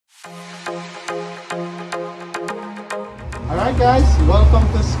Alright guys, welcome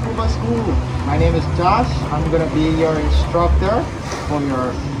to Scuba School. My name is Josh. I'm gonna be your instructor for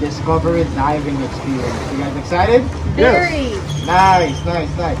your Discovery diving experience. You guys excited? Very. Yes.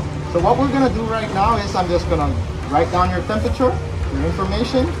 Nice. So what we're gonna do right now is I'm just gonna write down your temperature, your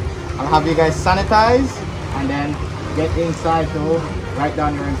information. I'll have you guys sanitize and then get inside to write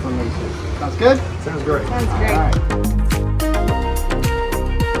down your information. Sounds good? Sounds great. Sounds great. Alright.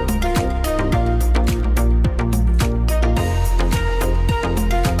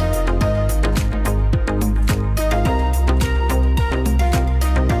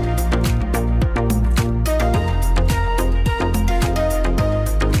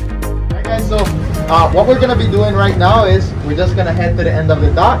 So what we're gonna be doing right now is we're just gonna head to the end of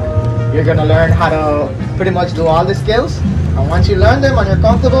the dock. You're gonna learn how to pretty much do all the skills, and once you learn them and you're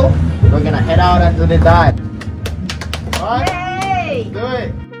comfortable, we're gonna head out and do the dive. Alright? Yay! Do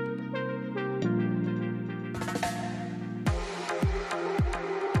it!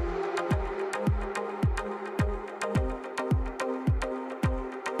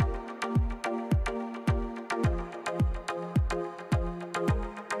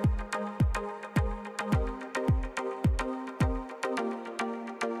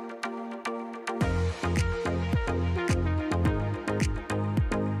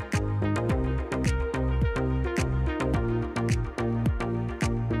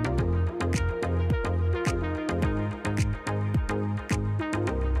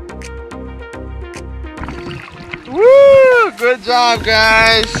 Woo! Good job,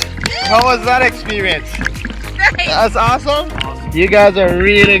 guys. How was that experience? Great. That's awesome. You guys are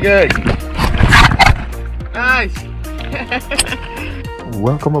really good. Nice.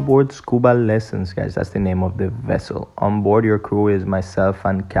 Welcome aboard Scuba Lessons, guys. That's the name of the vessel. On board your crew is myself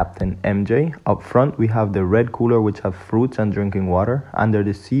and Captain MJ. Up front we have the red cooler, which have fruits and drinking water. Under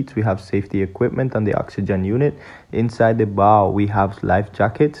the seats we have safety equipment and the oxygen unit. Inside the bow we have life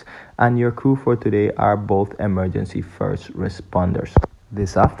jackets, and your crew for today are both emergency first responders.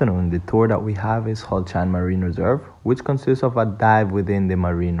 This afternoon the tour that we have is Hull Chan Marine Reserve, which consists of a dive within the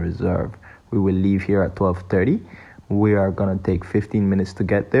Marine Reserve. We will leave here at 12:30. We are gonna take 15 minutes to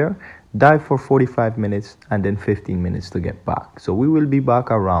get there, dive for 45 minutes, and then 15 minutes to get back. So we will be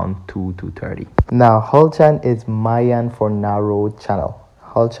back around 2:30. Now, Hull Chan is Mayan for narrow channel.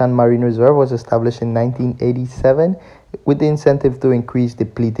 Hull Chan Marine Reserve was established in 1987 with the incentive to increase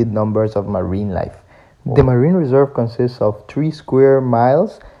depleted numbers of marine life. The Marine Reserve consists of 3 square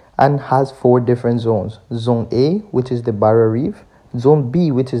miles and has 4 different zones. Zone A, which is the barrier reef, Zone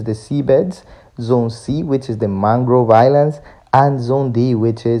B, which is the seabeds, Zone C, which is the mangrove islands, and Zone D,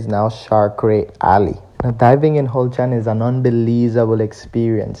 which is now Shark Ray Alley. Now, diving in Hull Chan is an unbelievable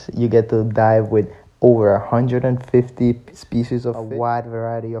experience. You get to dive with over 150 species of a wide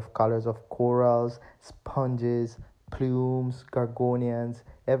variety of colors of corals, sponges, plumes, gorgonians,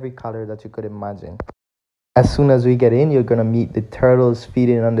 every color that you could imagine. As soon as we get in, you're going to meet the turtles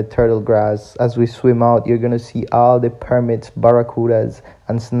feeding on the turtle grass. As we swim out, you're going to see all the permits, barracudas,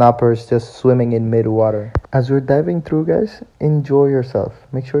 and snappers just swimming in mid-water. As we're diving through, guys, enjoy yourself.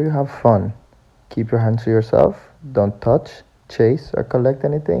 Make sure you have fun. Keep your hands to yourself. Don't touch, chase, or collect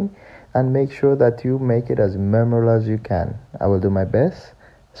anything. And make sure that you make it as memorable as you can. I will do my best.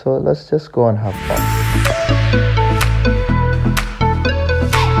 So let's just go and have fun.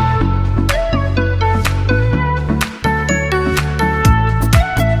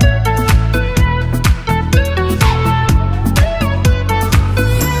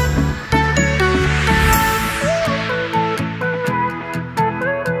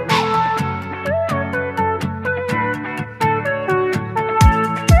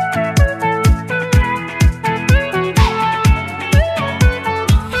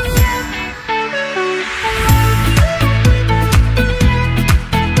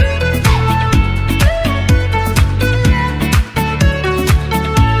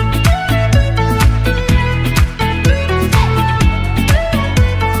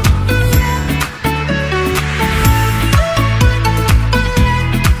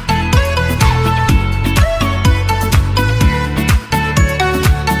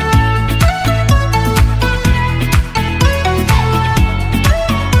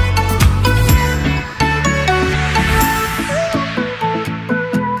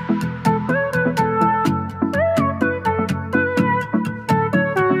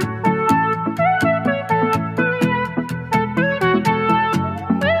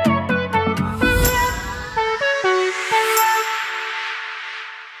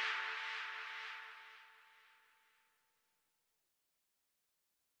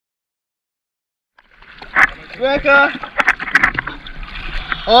 Rebecca,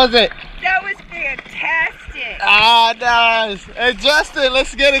 how was it? That was fantastic. Ah, Nice. Hey, Justin,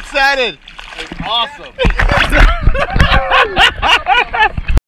 let's get excited. Awesome.